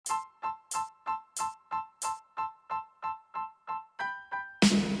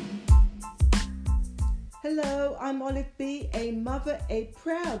Hello, I'm Olive B, a mother, a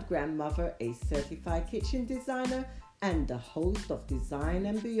proud grandmother, a certified kitchen designer, and the host of Design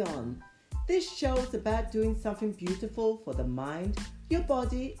and Beyond. This show is about doing something beautiful for the mind, your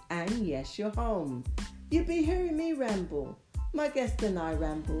body, and yes, your home. You'll be hearing me ramble, my guest and I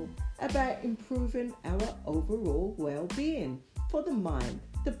ramble, about improving our overall well being for the mind,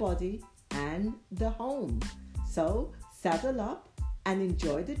 the body, and the home. So, saddle up and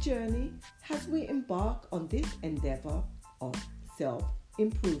enjoy the journey as we embark on this endeavor of self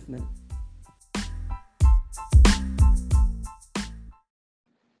improvement.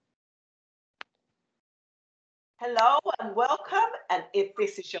 Hello and welcome. And if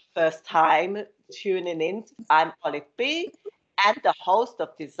this is your first time tuning in, I'm Olive B and the host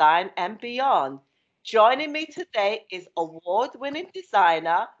of Design and Beyond. Joining me today is award winning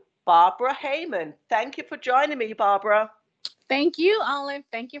designer Barbara Heyman. Thank you for joining me, Barbara. Thank you, Olive.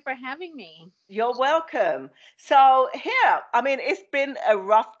 Thank you for having me. You're welcome. So, here, it's been a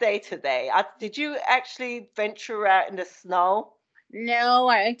rough day today. Did you actually venture out in the snow? No,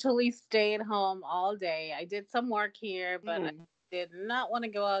 I actually stayed home all day. I did some work here, but I Hmm. did not want to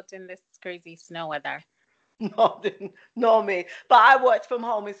go out in this crazy snow weather. No, no, me. But I worked from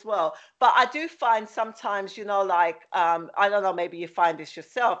home as well. But I do find sometimes, I don't know, maybe you find this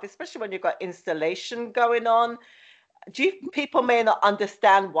yourself, especially when you've got installation going on. People may not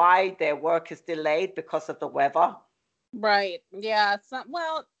understand why their work is delayed because of the weather? Right. Yeah.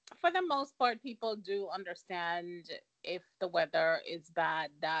 Well, for the most part, people do understand if the weather is bad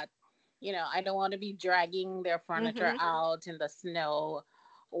that, I don't want to be dragging their furniture Hmm. out in the snow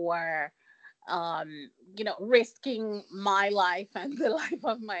or risking my life and the life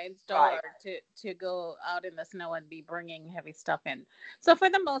of my installer Right. to go out in the snow and be bringing heavy stuff in. So for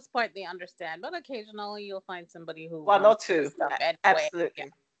the most part, they understand, but occasionally you'll find somebody who One or wants the two. stuff anyway. Yeah,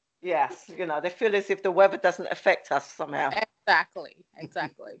 Absolutely. Yes. They feel as if the weather doesn't affect us somehow. exactly,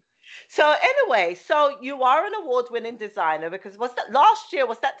 exactly. So anyway, so you are an award-winning designer because was that last year?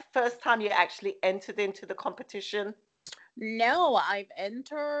 Was that the first time you actually entered into the competition? No, I've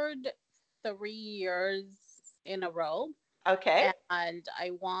entered 3 years in a row. Okay. And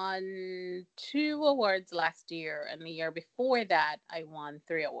I won 2 awards last year, and the year before that, I won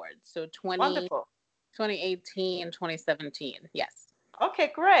 3 awards. So Wonderful. 2018, 2017. Yes.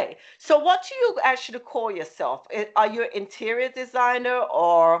 Okay, great. So what do you actually call yourself? Are you an interior designer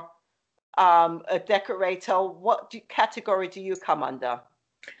or a decorator? Category do you come under?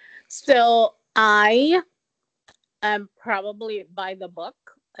 So I am probably by the book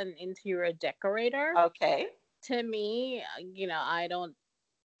an interior decorator. Okay. To me, I don't.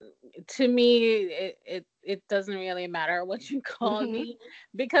 To me, it doesn't really matter what you call Hmm. me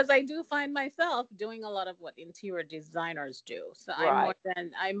because I do find myself doing a lot of what interior designers do. So Right.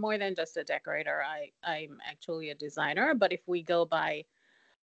 I'm more than just a decorator. I'm actually a designer. But if we go by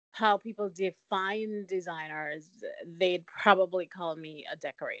how people define designers, they'd probably call me a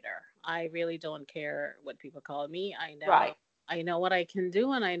decorator. I really don't care what people call me. Right. I know what I can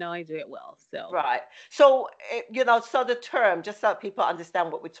do, and I know I do it well. So Right. So, so the term, just so people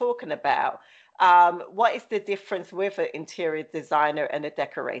understand what we're talking about, what is the difference with an interior designer and a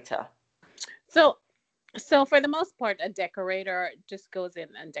decorator? so So for the most part, a decorator just goes in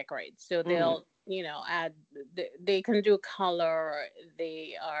and decorates. So Hmm. they'll, add, they can do color.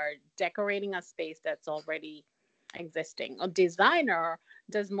 They are decorating a space that's already existing. A designer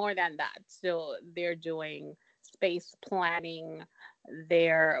does more than that. So they're doing space planning.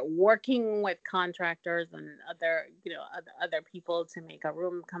 They're working with contractors and other people to make a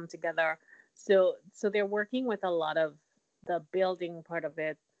room come together. So they're working with a lot of the building part of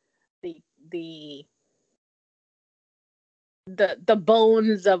it, the the the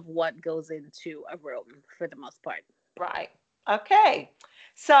bones of what goes into a room for the most part. Right. Okay.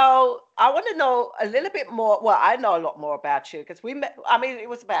 So I want to know a little bit more. Well, I know a lot more about you because we met. It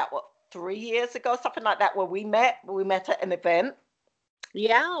was about what 3 years ago, something like that, where we met. We met at an event,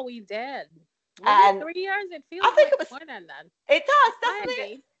 Yeah, we did. Was it and 3 years? It I feels think like it was. more than that. It does, It doesn't might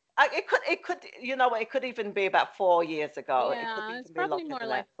it? be. It could. It could even be about 4 years ago. It could Yeah, it's even be probably longer more than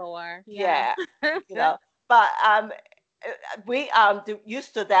like that. four. Yeah. Yeah. You know, but we you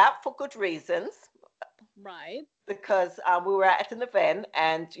stood out for good reasons Right. because we were at an event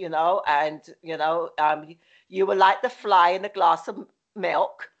and you were like the fly in a glass of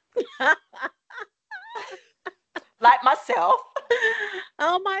milk, like myself.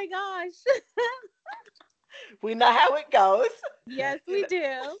 Oh my gosh. We know how it goes. Yes, You we know.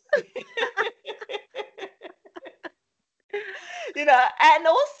 do. And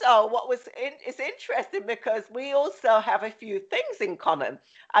also what is interesting because we also have a few things in common.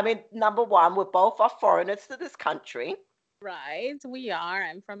 I mean, number one, we're both are foreigners to this country. Right, we are.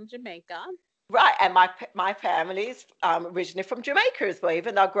 I'm from Jamaica. Right, and my family is originally from Jamaica as well.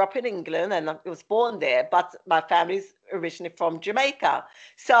 Even though I grew up in England and I was born there, but my family's originally from Jamaica.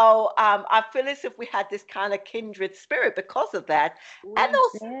 So I feel as if we had this kind of kindred spirit because of that, and We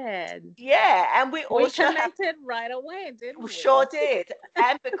also did. yeah, and we We also have connected right away, we didn't sure we? did,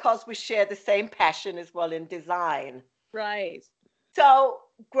 and because we share the same passion as well in design. Right. So,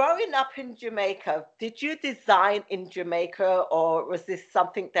 growing up in Jamaica, did you design in Jamaica or was this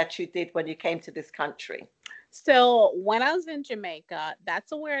something that you did when you came to this country? So when I was in Jamaica,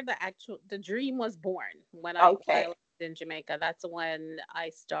 that's where the dream was born. When I Okay. lived in Jamaica, that's when I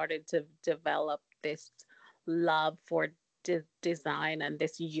started to develop this love for design and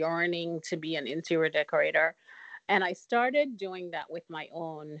this yearning to be an interior decorator. And I started doing that with my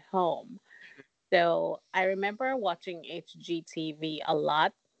own home. So I remember watching HGTV a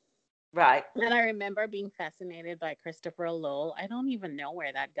lot. Right. And I remember being fascinated by Christopher Lowell. I don't even know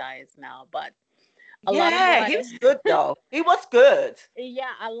where that guy is now, but a lot of what Yeah, I he was good though. He was good.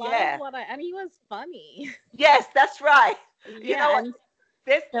 yeah, a lot of Yeah. what I and he was funny. Yes, that's right. You know Yeah, what? and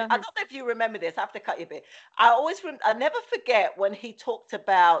This, go I ahead. don't know if you remember this. I have to cut you a bit. I never forget when he talked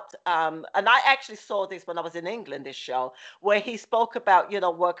about, and I actually saw this when I was in England, this show, where he spoke about,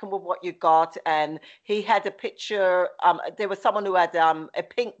 working with what you got. And he had a picture, there was someone who had a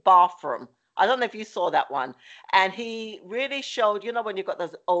pink bathroom. I don't know if you saw that one. And he really showed, when you got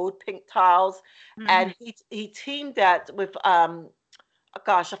those old pink tiles, Mhm. and he teamed that with,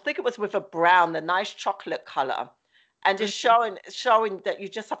 gosh, I think it was with a brown, the nice chocolate color, and just Mhm. showing that you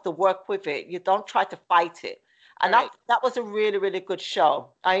just have to work with it. You don't try to fight it. And Right. that was a really, really good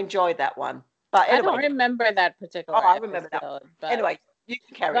show. I enjoyed that one. But I don't anyway, remember that oh, particular I remember that one. episode, but Anyway, you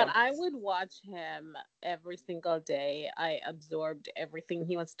can carry on. I would watch him every single day. I absorbed everything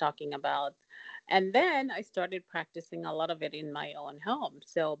he was talking about. And then I started practicing a lot of it in my own home.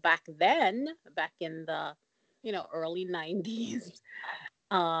 So back then, back in the, early 90s,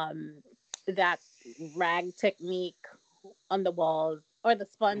 um that rag technique on the walls or the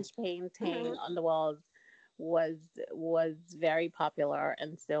sponge painting Mhm. on the walls was was very popular,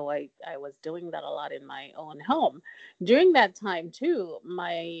 and so I was doing that a lot in my own home. During that time too,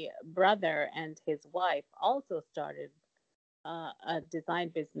 my brother and his wife also started a design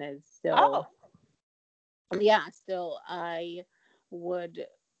business. So Oh, yeah, so I would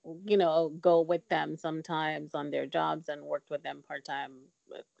go with them sometimes on their jobs and worked with them part-time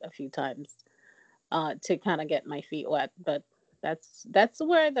a few times to kind of get my feet wet. But that's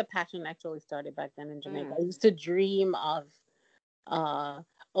where the passion actually started back then in Jamaica. mm, I used to dream of uh,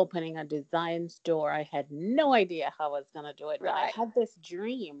 opening a design store. I had no idea how I was gonna do it, but I right, had this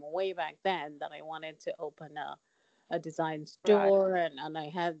dream way back then that I wanted to open a design right, store, and I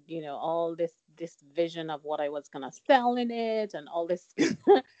had all this vision of what I was gonna sell in it and all this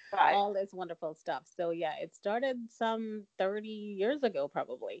right. all this wonderful stuff. So yeah, it started some 30 years ago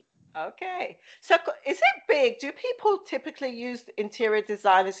probably. Okay. So is it big? Do people typically use interior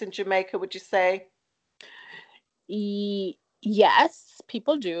designers in Jamaica, would you say? Yes,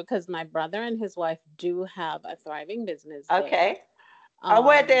 people do, because my brother and his wife do have a thriving business there. Okay. And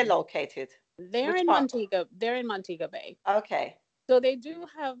where they're Um, located? Which part? They're in Montego Bay. Okay. So they do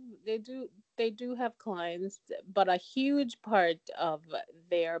have clients, but a huge part of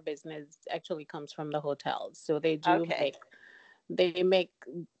their business actually comes from the hotels. So Okay. they make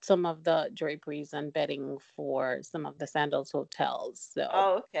some of the draperies and bedding for some of the Sandals hotels. So,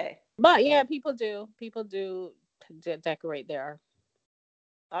 Oh, okay. but yeah, people do decorate there.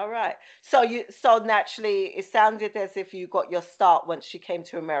 All right. So naturally it sounded as if you got your start once you came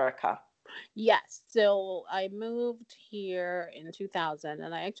to America. Yes. So I moved here in 2000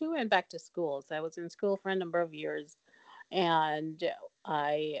 and I actually went back to school. So I was in school for a number of years and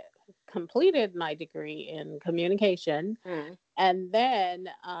I completed my degree in communication. Mm, And then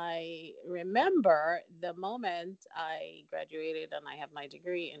I remember the moment I graduated and I have my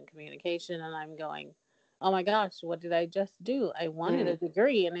degree in communication, and I'm going, oh my gosh, what did I just do? I wanted mm. a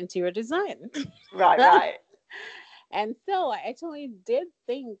degree in interior design. Right, right. And so I actually did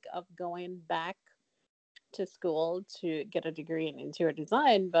think of going back to school to get a degree in interior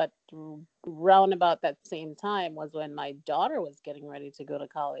design, but round about that same time was when my daughter was getting ready to go to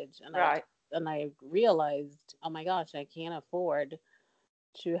college, Right. and I realized, oh my gosh, I can't afford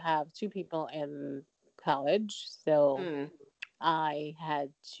to have two people in college, so Mm. I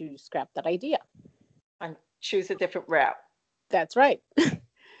had to scrap that idea. And choose a different route. That's right.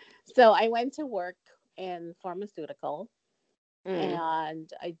 So I went to work in pharmaceutical. Mm.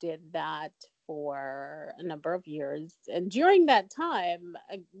 And I did that for a number of years. And during that time,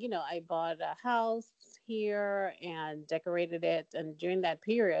 I bought a house here and decorated it. And during that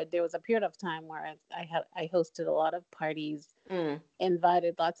period, there was a period of time where I hosted a lot of parties, Mm.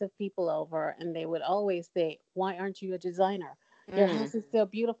 invited lots of people over, and they would always say, "Why aren't you a designer? Your Mm. house is so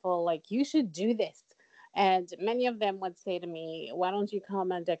beautiful. Like, you should do this." And many of them would say to me, "Why don't you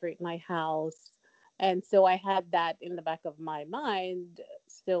come and decorate my house?" And so I had that in the back of my mind.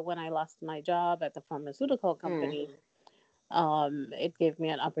 Still, when I lost my job at the pharmaceutical Mm. company, it gave me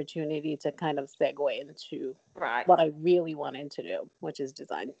an opportunity to kind of segue into Right. what I really wanted to do, which is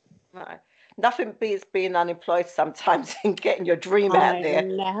design. Right. Nothing beats being unemployed sometimes and getting your dream out I there.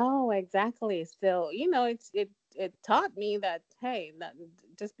 know exactly. So it taught me that, hey, that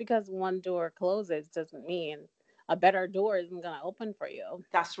just because one door closes doesn't mean a better door isn't going to open for you.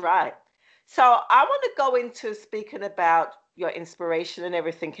 That's right. So I want to go into speaking about your inspiration and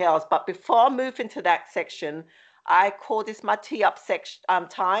everything else. But before I move into that section, I call this my tee up section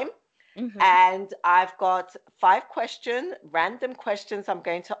time. Hmm. And I've got 5 questions, random questions I'm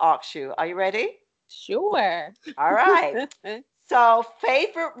going to ask you. Are you ready? Sure. All right. So,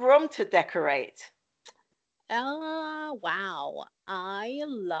 favorite room to decorate? Wow. I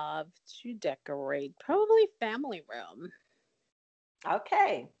love to decorate probably family room.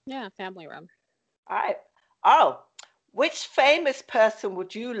 Okay. Yeah, family room. All right. Oh, which famous person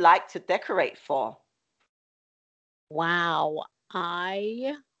would you like to decorate for? Wow.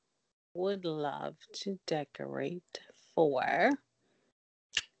 I would love to decorate for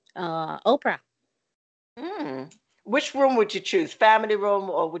Oprah. Hmm. Which room would you choose? Family room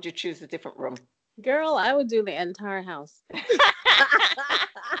or would you choose a different room? Girl, I would do the entire house.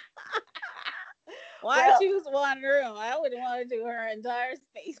 Why Well, choose one room? I would want to do her entire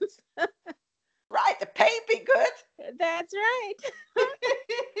space. right, the paint be good. That's right.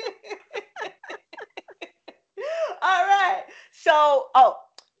 All right. So, oh,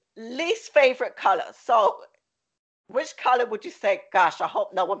 least favorite color. So, which color would you say, gosh, I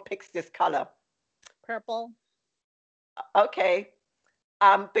hope no one picks this color? Purple. Okay.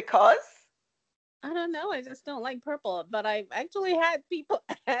 Because I don't know. I just don't like purple. But I've actually had people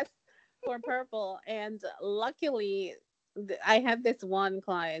ask for purple. And luckily, I had this one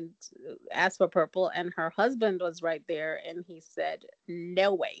client ask for purple, and her husband was right there. And he said,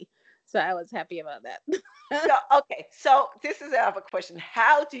 no way. So I was happy about that. so okay, so this is another question.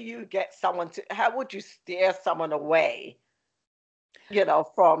 How do you get someone to how would you steer someone away,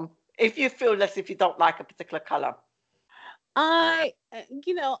 from if you feel as if you don't like a particular color?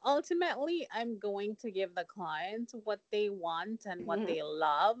 Ultimately, I'm going to give the client what they want and what Hmm. they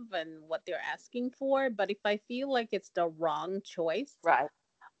love and what they're asking for. But if I feel like it's the wrong choice, Right,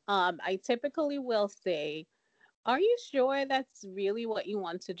 I typically will say, are you sure that's really what you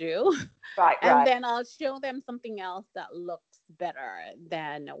want to do? right, And right. then I'll show them something else that looks better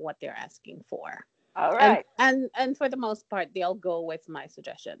than what they're asking for. All And right. and for the most part, they'll go with my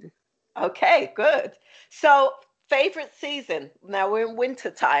suggestion. Okay, good. So favorite season. Now we're in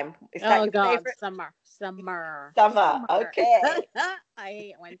winter time. Is that Oh your God, favorite? summer, summer, Summer. summer. Okay. I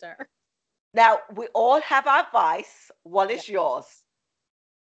hate winter. Now we all have our vice. What Yeah. is yours?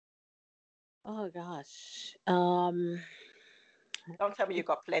 Oh gosh. Don't tell me you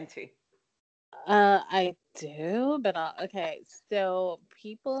got plenty. I do, but okay. So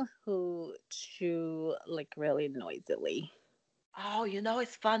people who chew like really noisily. Oh,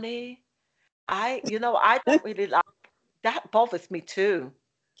 it's funny. I don't really like that bothers me too.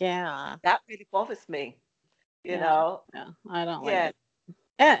 Yeah, That really bothers me, you yeah, know. yeah. I don't like Yeah, it.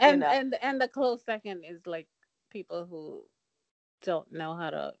 And you and know. and and the close second is like people who don't know how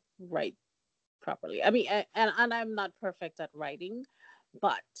to write properly. I mean, and I'm not perfect at writing,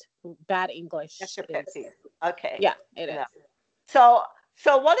 but bad That's English your pet is, peeve. Okay. yeah, it You know. is.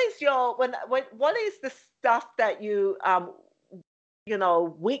 So what is your when what is the stuff that you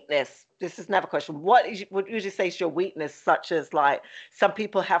weakness? This is another question. What would you say is your weakness, such as like some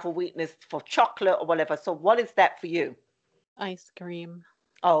people have a weakness for chocolate or whatever. So what is that for you? Ice cream.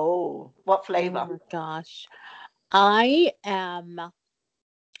 Oh, what Oh flavor? my gosh. I am,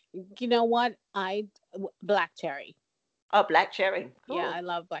 you know what? Black cherry. Oh, black cherry. Yeah, Cool. I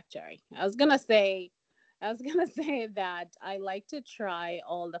love black cherry. I was gonna say that I like to try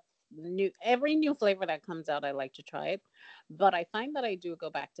all the every new flavor that comes out. I like to try it, but I find that I do go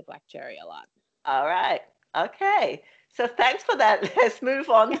back to black cherry a lot. All right. Okay. So thanks for that. Let's move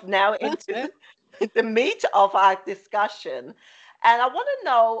on now into the meat of our discussion. And I want to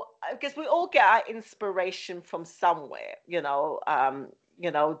know, because we all get our inspiration from somewhere,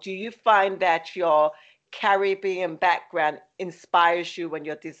 do you find that your Caribbean background inspires you when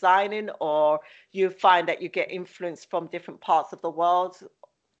you're designing, or you find that you get influence from different parts of the world?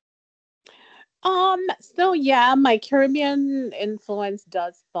 So yeah, my Caribbean influence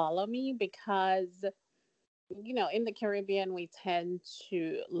does follow me because, in the Caribbean, we tend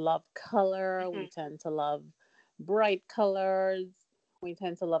to love color. We Hmm. tend to love bright colors. We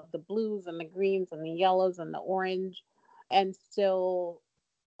tend to love the blues and the greens and the yellows and the orange. And so,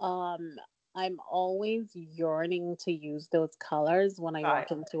 um, I'm always yearning to use those colors when I Right,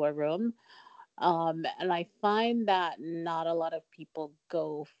 walk into a room. And I find that not a lot of people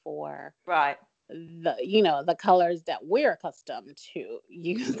go for right, the colors that we're accustomed to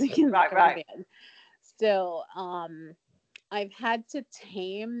using in the right, right, Caribbean. So I've had to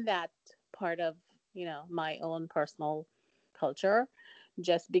tame that part of my own personal culture,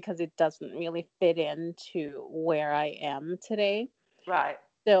 just because it doesn't really fit into where I am today. right,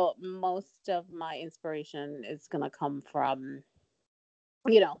 So most of my inspiration is gonna come from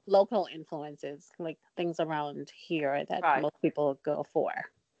local influences, like things around here that right. most people go for.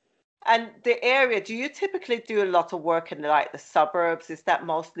 And the area, do you typically do a lot of work in like the suburbs? Is that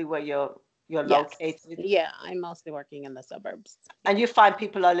mostly where you're Yes. located? Yeah, I'm mostly working in the suburbs. Yeah. And you find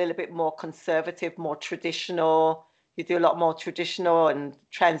people are a little bit more conservative, more traditional. You do a lot more traditional and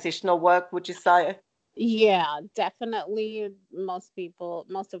transitional work, would you say? Yeah, definitely. Most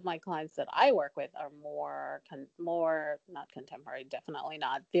of my clients that I work with are more not contemporary, definitely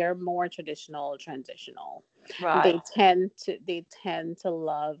not. They're more traditional, transitional. Right, They tend to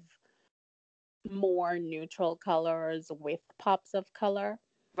love more neutral colors with pops of color.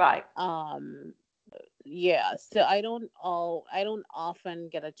 right. Um, yeah, so I don't often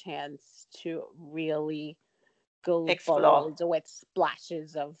get a chance to really go Explore. bold with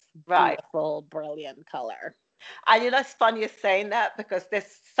splashes of Right. beautiful, brilliant color. And it's funny you're saying that because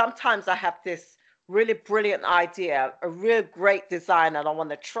there's sometimes I have this really brilliant idea, a real great design, and I want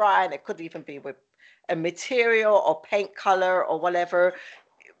to try, and it could even be with a material or paint color or whatever,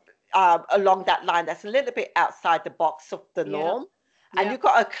 along that line that's a little bit outside the box of the Yeah. norm. And Yeah. you've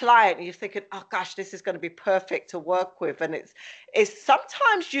got a client and you're thinking, oh gosh, this is going to be perfect to work with. And it's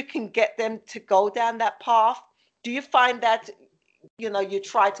sometimes you can get them to go down that path. Do you find that, you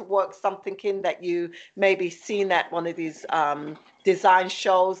try to work something in that you maybe seen at one of these design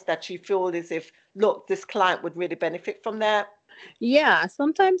shows that you feel as if, look, this client would really benefit from that? Yeah,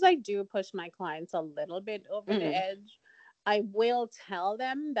 sometimes I do push my clients a little bit over the Mm, edge. I will tell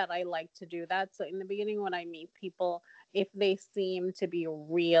them that I like to do that. So in the beginning, when I meet people, if they seem to be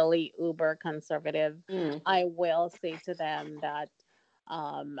really uber conservative, mm, I will say to them that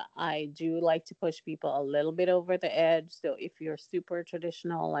I do like to push people a little bit over the edge. So if you're super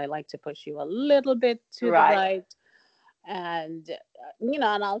traditional, I like to push you a little bit to the right, right. And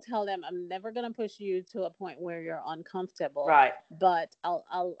I'll tell them I'm never going to push you to a point where you're uncomfortable, right, but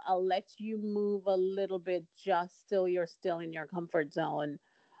I'll let you move a little bit just so you're still in your comfort zone.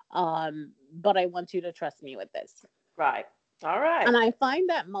 But I want you to trust me with this. right. All right. And I find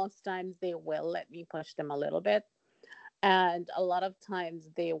that most times they will let me push them a little bit, and a lot of times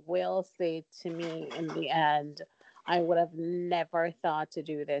they will say to me in the end, I would have never thought to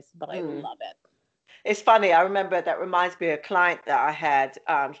do this, but I Mm. love it. It's funny. I remember that reminds me of a client that I had,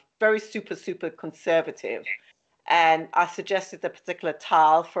 very super, super conservative. And I suggested a particular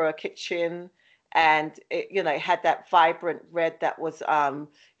tile for a kitchen. And it had that vibrant red that was,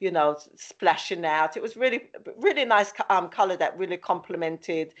 splashing out. It was really, really nice color that really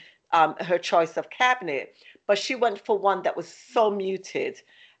complemented her choice of cabinet. But she went for one that was so muted.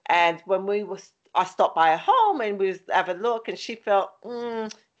 And when I stopped by her home and we was have a look, and she felt,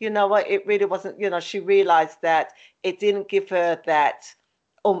 you know what, it really wasn't, she realized that it didn't give her that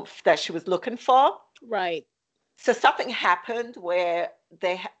oomph that she was looking for. Right. So something happened where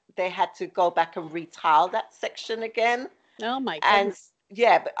they had to go back and retile that section again. Oh my And goodness.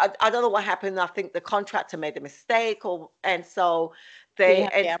 yeah, but I don't know what happened. I think the contractor made a mistake, and so She they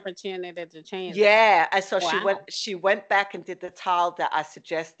had the and opportunity to change. yeah, and so she went Wow. she went back and did the tile that I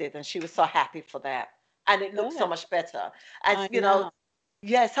suggested, and she was so happy for that. And it looked so Good. much better. And I know.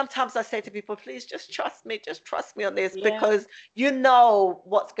 yeah, sometimes I say to people, please just trust me on this, Yeah. because you know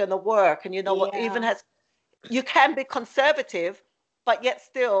what's going to work, and you know what even Yeah. has you can be conservative, but yet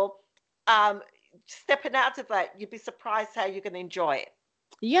still um, stepping out of that, you'd be surprised how you're going to enjoy it.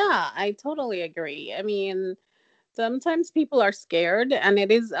 Yeah, I totally agree. I mean, sometimes people are scared, and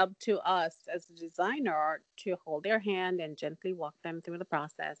it is up to us as a designer to hold their hand and gently walk them through the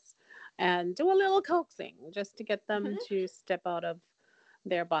process and do a little coaxing just to get them Mhm. to step out of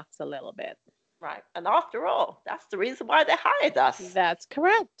their box a little bit. Right. And after all, that's the reason why they hired us. That's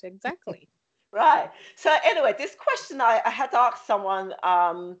correct. Exactly. Right. So anyway, this question I had asked someone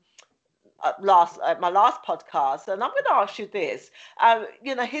last my last podcast, and I'm going to ask you this.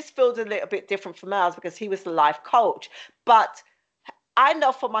 His field's a little bit different from ours because he was a life coach, but I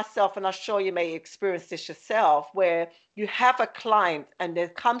know for myself, and I'm sure you may experience this yourself, where you have a client and there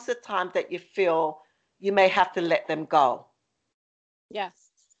comes a time that you feel you may have to let them go.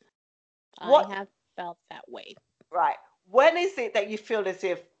 Yes, I What, have felt that way. right? When is it that you feel as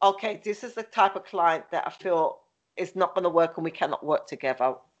if, okay, this is the type of client that I feel is not going to work and we cannot work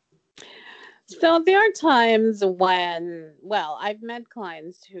together? So there are times when, well, I've met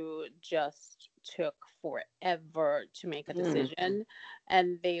clients who just took forever to make a Mm, decision,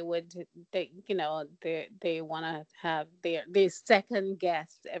 and they want to have they second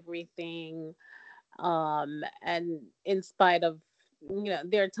guess everything, and in spite of,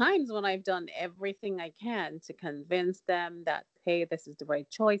 there are times when I've done everything I can to convince them that, hey, this is the right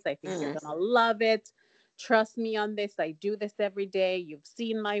choice. I think you're mm, gonna love it. Trust me on this. I do this every day. You've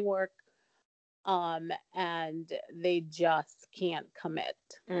seen my work. And they just can't commit.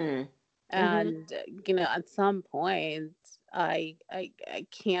 mm, mm-hmm. And at some point, I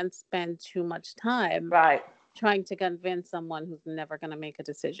can't spend too much time Right, trying to convince someone who's never going to make a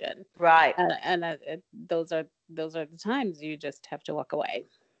decision. right, And those are the times you just have to walk away.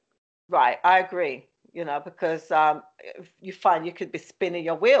 right. I agree. Because if you find you could be spinning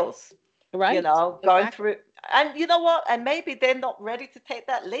your wheels, Right, going exactly. through, and you know what? And maybe they're not ready to take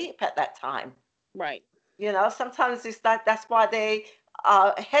that leap at that time. Right. Sometimes it's that's why they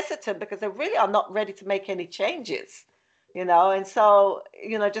are hesitant because they really are not ready to make any changes. And so,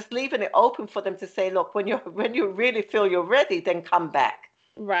 just leaving it open for them to say, look, when you really feel you're ready, then come back.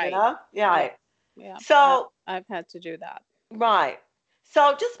 Right. Yeah. Yeah. Right. Yeah. So, I've had to do that. right.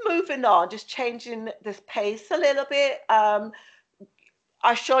 So just moving on, just changing this pace a little bit. I'm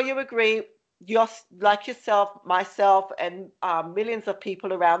sure you agree. You're like yourself, myself, and millions of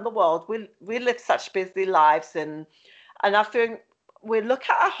people around the world. We live such busy lives, and I think we look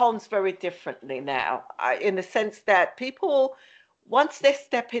at our homes very differently now, in the sense that people, once they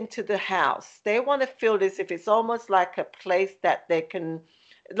step into the house, they want to feel as if it's almost like a place that they can,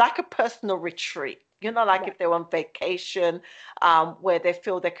 like a personal retreat. Like Right. if they're on vacation, where they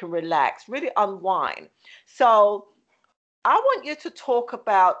feel they can relax, really unwind. So I want you to talk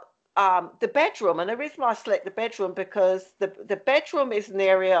about the bedroom. And the reason why I select the bedroom, because the bedroom is an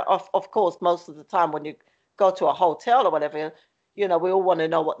area of course, most of the time when you go to a hotel or whatever, we all want to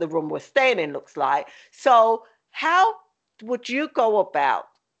know what the room we're staying in looks like. So, how would you go about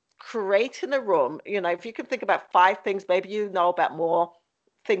creating a room? If you can think about 5 things, maybe you know about more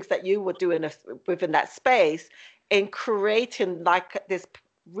things that you would do within that space in creating like this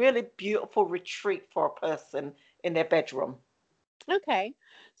really beautiful retreat for a person in their bedroom. Okay.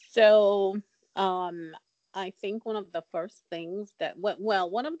 So, um, I think one of the first things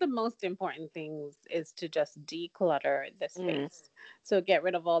one of the most important things is to just declutter the Mm, space. So get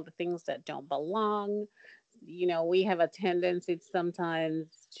rid of all the things that don't belong. We have a tendency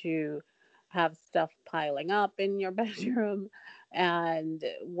sometimes to have stuff piling up in your bedroom. And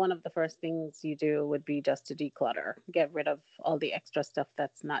one of the first things you do would be just to declutter, get rid of all the extra stuff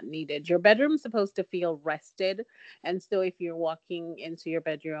that's not needed. Your bedroom's supposed to feel rested. And so if you're walking into your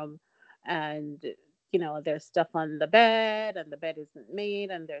bedroom and there's stuff on the bed and the bed isn't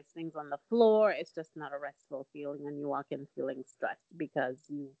made and there's things on the floor, it's just not a restful feeling, and you walk in feeling stressed because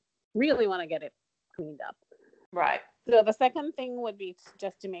you really want to get it cleaned up. right. So the second thing would be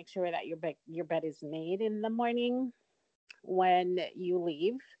just to make sure that your bed is made in the morning when you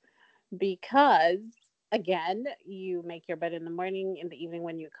leave, because again, you make your bed in the morning, in the evening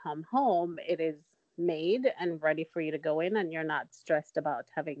when you come home, it is made and ready for you to go in, and you're not stressed about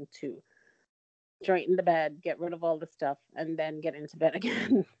having to straighten the bed, get rid of all the stuff, and then get into bed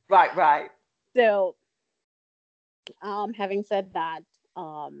again. Right, right. So, having said that,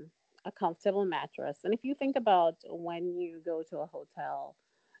 a comfortable mattress. And if you think about when you go to a hotel,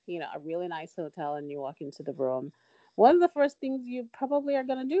 a really nice hotel, and you walk into the room, one of the first things you probably are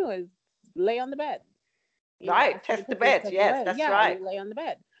going to do is lay on the bed, Right. after you Test the put your bed. stuff Yes, away. that's Yeah, right. you lay on the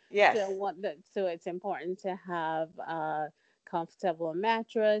bed. Yes. So it's important to have a comfortable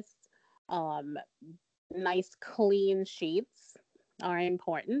mattress. Um, Nice clean sheets are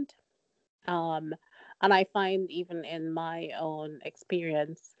important. Um, and I find, even in my own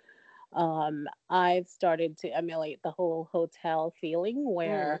experience, I've started to emulate the whole hotel feeling Mm,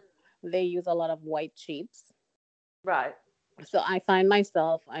 where they use a lot of white sheets. right. So I find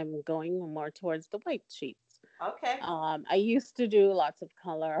myself, I'm going more towards the white sheets. Okay. I used to do lots of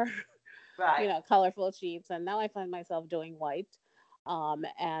color, Right. colorful sheets, and now I find myself doing white.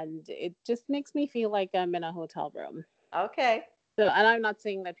 And it just makes me feel like I'm in a hotel room. Okay. So, and I'm not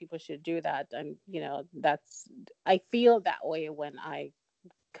saying that people should do that. That's, I feel that way when I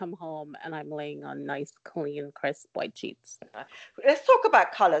come home and I'm laying on nice, clean, crisp white sheets. Uh, Let's talk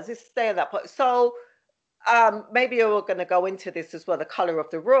about colors. Let's stay on that point. So, maybe you're going to go into this as well, the color of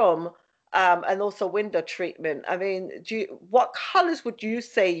the room, and also window treatment. I mean, what colors would you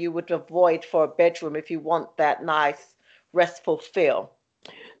say you would avoid for a bedroom if you want that nice, restful feel?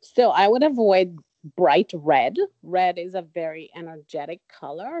 So I would avoid bright red. Red is a very energetic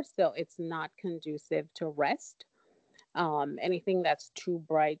color, so it's not conducive to rest. Anything that's too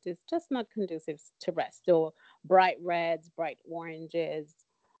bright is just not conducive to rest. So bright reds, bright oranges,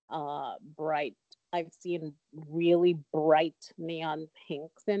 bright. I've seen really bright neon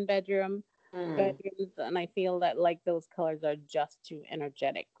pinks in Mm, bedrooms, and I feel that like those colors are just too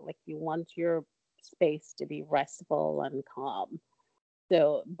energetic. Like you want your space to be restful and calm.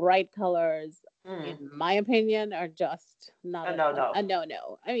 So bright colors, in mm. my opinion, are just not No, no. a no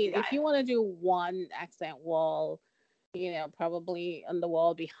no. I mean, Yeah, if you want to do one accent wall, probably on the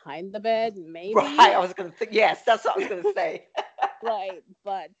wall behind the bed, right. maybe, I was going to think, yes, that's what I was going to say. right?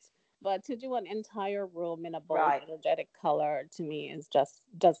 But to do an entire room in a bold, Right, energetic color to me is just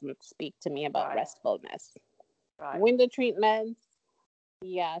doesn't speak to me about right, restfulness. right. Window treatments,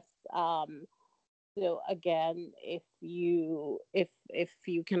 yes. So again, if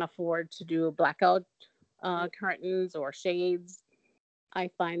you can afford to do blackout Mm, curtains or shades, I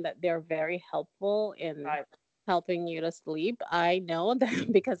find that they're very helpful in right. helping you to sleep. I know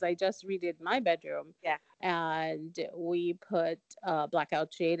that because I just redid my bedroom Yeah. and we put a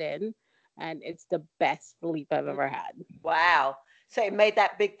blackout shade in, and it's the best sleep I've Mm, ever had. wow. So it made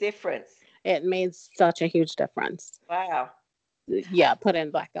that big difference. It made such a huge difference. Wow. Yeah, put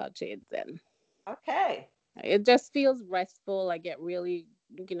in blackout shades in. Okay. It just feels restful. I get really,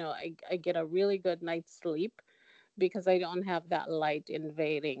 I get a really good night's sleep because I don't have that light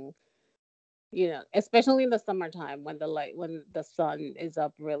invading, especially in the summertime when the sun is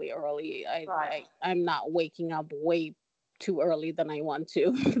up really early. Right. I'm not waking up way too early than I want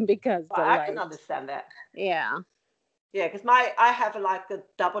to because Well, the I can light. understand that. Yeah. Yeah, because I have like a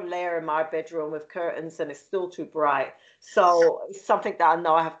double layer in my bedroom with curtains and it's still too bright. So it's something that I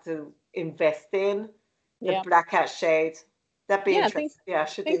know I have to invest in, the Yeah. blackout shades. That'd be Yeah. Think interesting. Yeah, I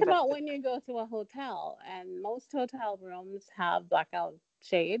should think invest about in. when you go to a hotel and most hotel rooms have blackout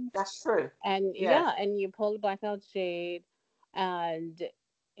shades. That's true. And Yes. yeah, and you pull the blackout shade, and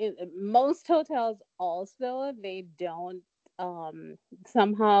most hotels also they don't.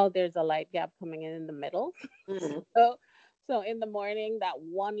 Somehow there's a light gap coming in the middle. Mm. So, so in the morning, that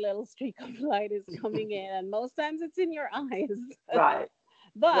one little streak of light is coming in, and most times it's in your eyes. Right.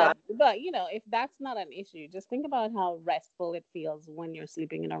 but Right. if that's not an issue, just think about how restful it feels when you're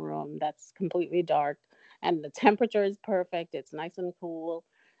sleeping in a room that's completely dark and the temperature is perfect. It's nice and cool,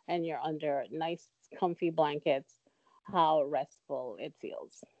 and you're under nice, comfy blankets. How restful it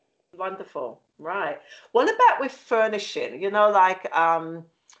feels. Wonderful. Right. What about with furnishing? Like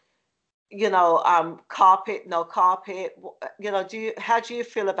carpet, no carpet. How do you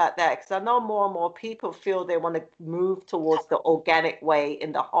feel about that? Because I know more and more people feel they want to move towards the organic way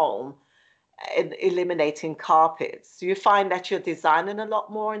in the home and eliminating carpets. Do you find that you're designing a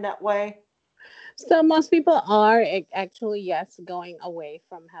lot more in that way? So most people are actually, yes, going away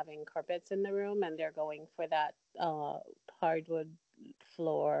from having carpets in the room, and they're going for that hardwood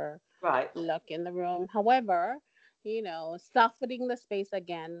floor Right. look in the room. However, softening the space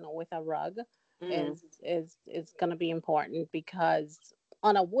again with a rug Mm, is going to be important because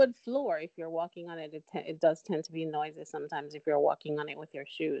on a wood floor, if you're walking on it, it does tend to be noisy sometimes if you're walking on it with your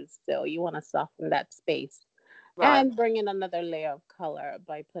shoes. So you want to soften that space right. and bring in another layer of color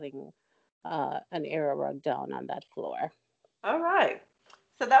by putting an air rug down on that floor. All right.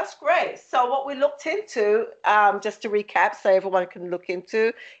 So that's great. So what we looked into, just to recap, so everyone can look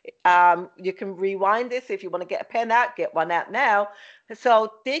into, you can rewind this if you want to get a pen out, get one out now.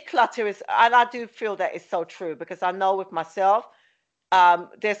 So declutter is, and I do feel that is so true because I know with myself,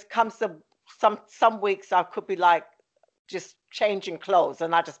 there's comes some weeks I could be like just changing clothes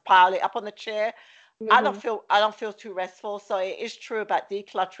and I just pile it up on the chair. Hmm. I don't feel too restful. So it is true about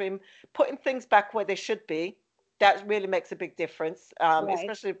decluttering, putting things back where they should be. That really makes a big difference, Right.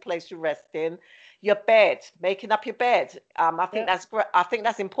 especially the place you rest in. Your bed, making up your bed. I think Yep. that's great. I think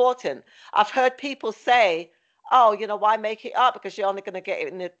that's important. I've heard people say, "Oh, why make it up because you're only going to get it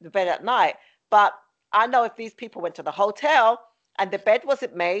in the bed at night." But I know if these people went to the hotel and the bed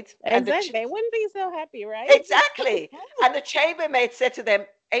wasn't made, and the Exactly. They wouldn't be so happy, right? exactly, and the chambermaid said to them,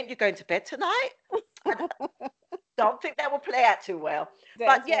 "Ain't you going to bed tonight?" And don't think that will play out too well. But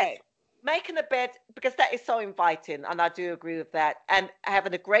That's yes, right. making a bed, because that is so inviting, and I do agree with that. And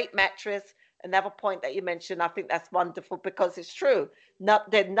having a great mattress, another point that you mentioned, I think that's wonderful because it's true.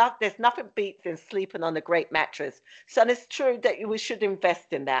 There's nothing beats in sleeping on a great mattress. So it's true that we should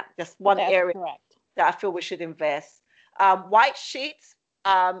invest in that. Just one That's area correct. that I feel we should invest. White sheets.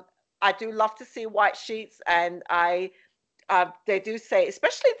 I do love to see white sheets, and they do say,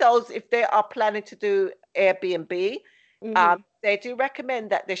 especially those if they are planning to do Airbnb, Hmm. they do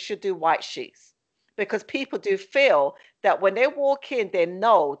recommend that they should do white sheets because people do feel that when they walk in, they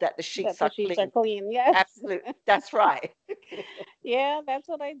know that the That sheets the are sheets are clean. clean. Yes. Absolutely, that's right. Yeah, that's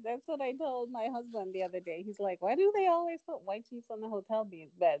what I told my husband the other day. He's like, "Why do they always put white sheets on the hotel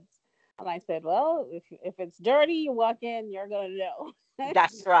beds?" And I said, "Well, if it's dirty, you walk in, you're gonna know."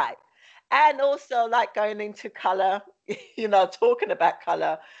 That's right. And also, like going into color, talking about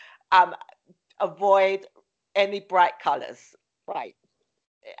color, um, avoid any bright colors. Right.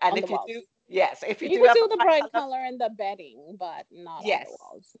 And On the if you walls. do, yes, if you You do could have do a the bright bright color, color in the bedding, but not on the yes,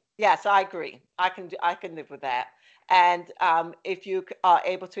 walls. yes, I agree. I can live with that. And if you are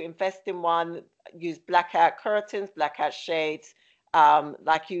able to invest in one, use blackout curtains, blackout shades,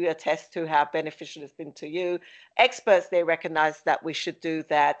 like you attest to how beneficial it's been to you. Experts, they recognize that we should do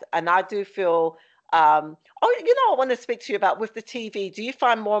that. And I do feel, I want to speak to you about with the TV. Do you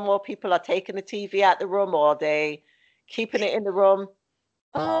find more and more people are taking the TV out the room, or are they keeping it in the room?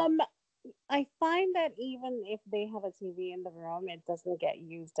 Um, I find that even if they have a TV in the room, it doesn't get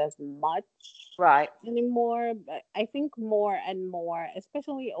used as much Right, anymore. But I think more and more,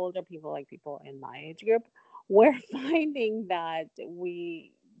 especially older people, like people in my age group, we're finding that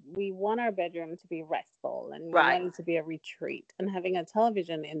we want our bedroom to be restful and we right. want it to be a retreat. And having a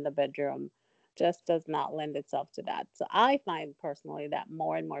television in the bedroom just does not lend itself to that. So I find personally that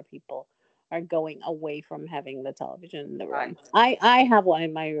more and more people are going away from having the television in the Right. room. I have one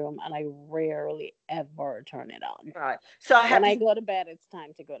in my room and I rarely ever turn it on. Right. So When have I you, go to bed, it's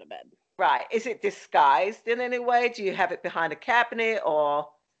time to go to bed. right. Is it disguised in any way? Do you have it behind a cabinet or?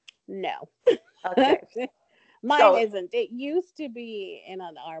 No. Okay. Mine So, isn't. It used to be in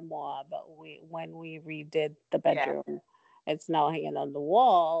an armoire, but when we redid the yeah. bedroom, it's now hanging on the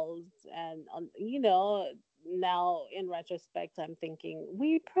walls. And now in retrospect, I'm thinking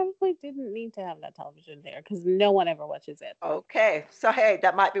we probably didn't need to have that television there because no one ever watches it. Okay. So, hey,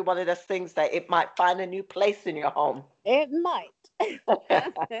 that might be one of those things that it might find a new place in your home. It might.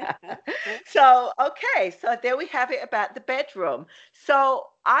 So, okay. So, there we have it about the bedroom. So,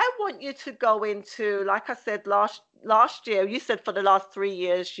 I want you to go into, like I said last year, you said for the last 3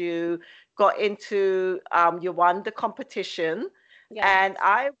 years you got into you won the competition. Yes. And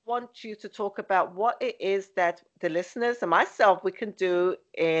I want you to talk about what it is that the listeners and myself we can do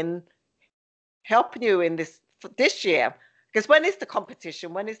in helping you in this year. Because when is the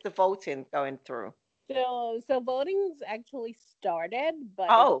competition? When is the voting going through? So voting's actually started, but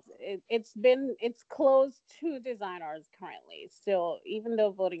Oh, it's closed to designers currently. So even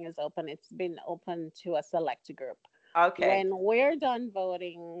though voting is open, it's been open to a select group. okay. When we're done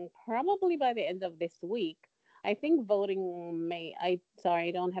voting, probably by the end of this week, I think voting may I sorry,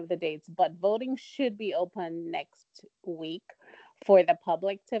 I don't have the dates, but voting should be open next week for the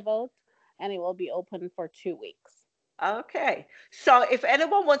public to vote, and it will be open for 2 weeks. Okay. So if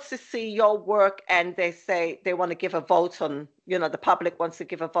anyone wants to see your work and they say they want to give a vote on, the public wants to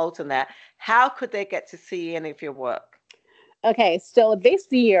give a vote on that, how could they get to see any of your work? Okay, so this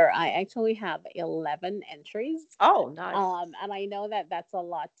year I actually have 11 entries. Oh, nice. And I know that that's a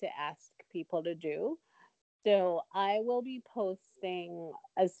lot to ask people to do. So I will be posting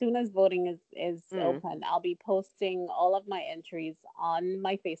as soon as voting is Mm, open. I'll be posting all of my entries on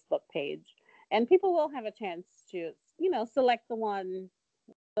my Facebook page, and people will have a chance to, select the one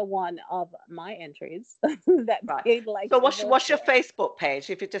of my entries that right. they'd like So to what's vote what's your for. Facebook page?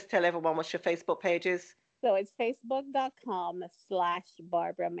 If you just tell everyone what your Facebook page is. So it's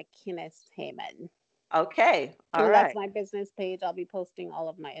facebook.com/Barbara McInnes Heyman. Okay. All And that's right. my business page. I'll be posting all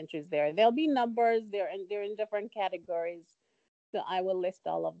of my entries there. There'll be numbers. They're in different categories. So I will list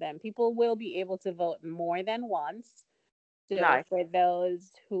all of them. People will be able to vote more than once. So Nice. for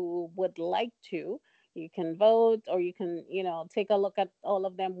those who would like to, you can vote or you can, take a look at all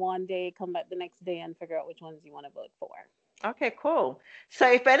of them one day, come back the next day and figure out which ones you want to vote for. Okay, cool.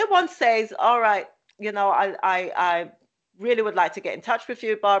 So if anyone says, all right, I really would like to get in touch with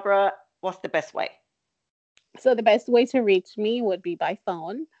you, Barbara, what's the best way? So the best way to reach me would be by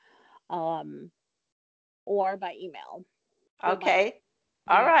phone, um, or by email. So Okay.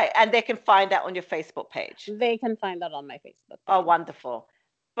 All yeah, right. And they can find that on your Facebook page. they can find that on my Facebook Oh, page. wonderful.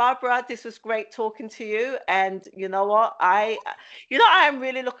 Barbara, this was great talking to you. And you know what? I am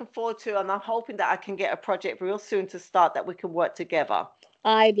really looking forward to, and I'm hoping that I can get a project real soon to start that we can work together.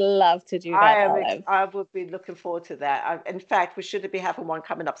 I'd love to do that, Olive. I would be looking forward to that. In fact, we should be having one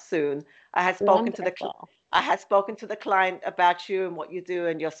coming up soon. I had spoken to Wonderful. I had spoken to the client about you and what you do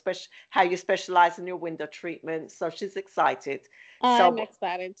and your how you specialize in your window treatment. So she's excited. I'm So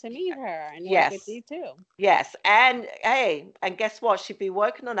excited to meet her and work with yes, you too. yes, and hey, and guess what? She'll be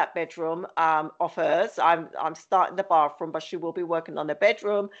working on that bedroom of hers. I'm starting the bathroom, but she will be working on the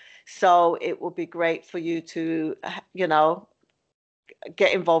bedroom. So it will be great for you to,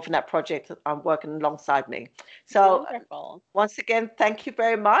 get involved in that project. I'm working alongside me. So Wonderful. once again, thank you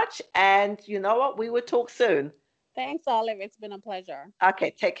very much. And you know what? We will talk soon. Thanks, Olive. It's been a pleasure.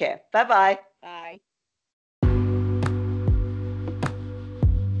 Okay, take care. Bye bye. Bye.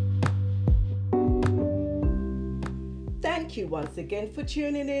 Thank you once again for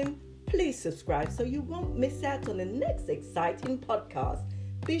tuning in. Please subscribe so you won't miss out on the next exciting podcast.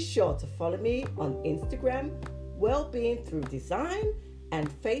 Be sure to follow me on Instagram, Wellbeing Through Design, and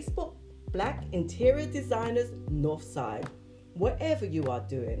Facebook, Black Interior Designers Northside. Whatever you are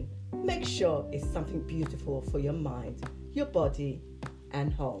doing, make sure it's something beautiful for your mind, your body,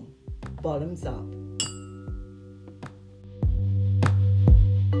 and home. Bottoms up.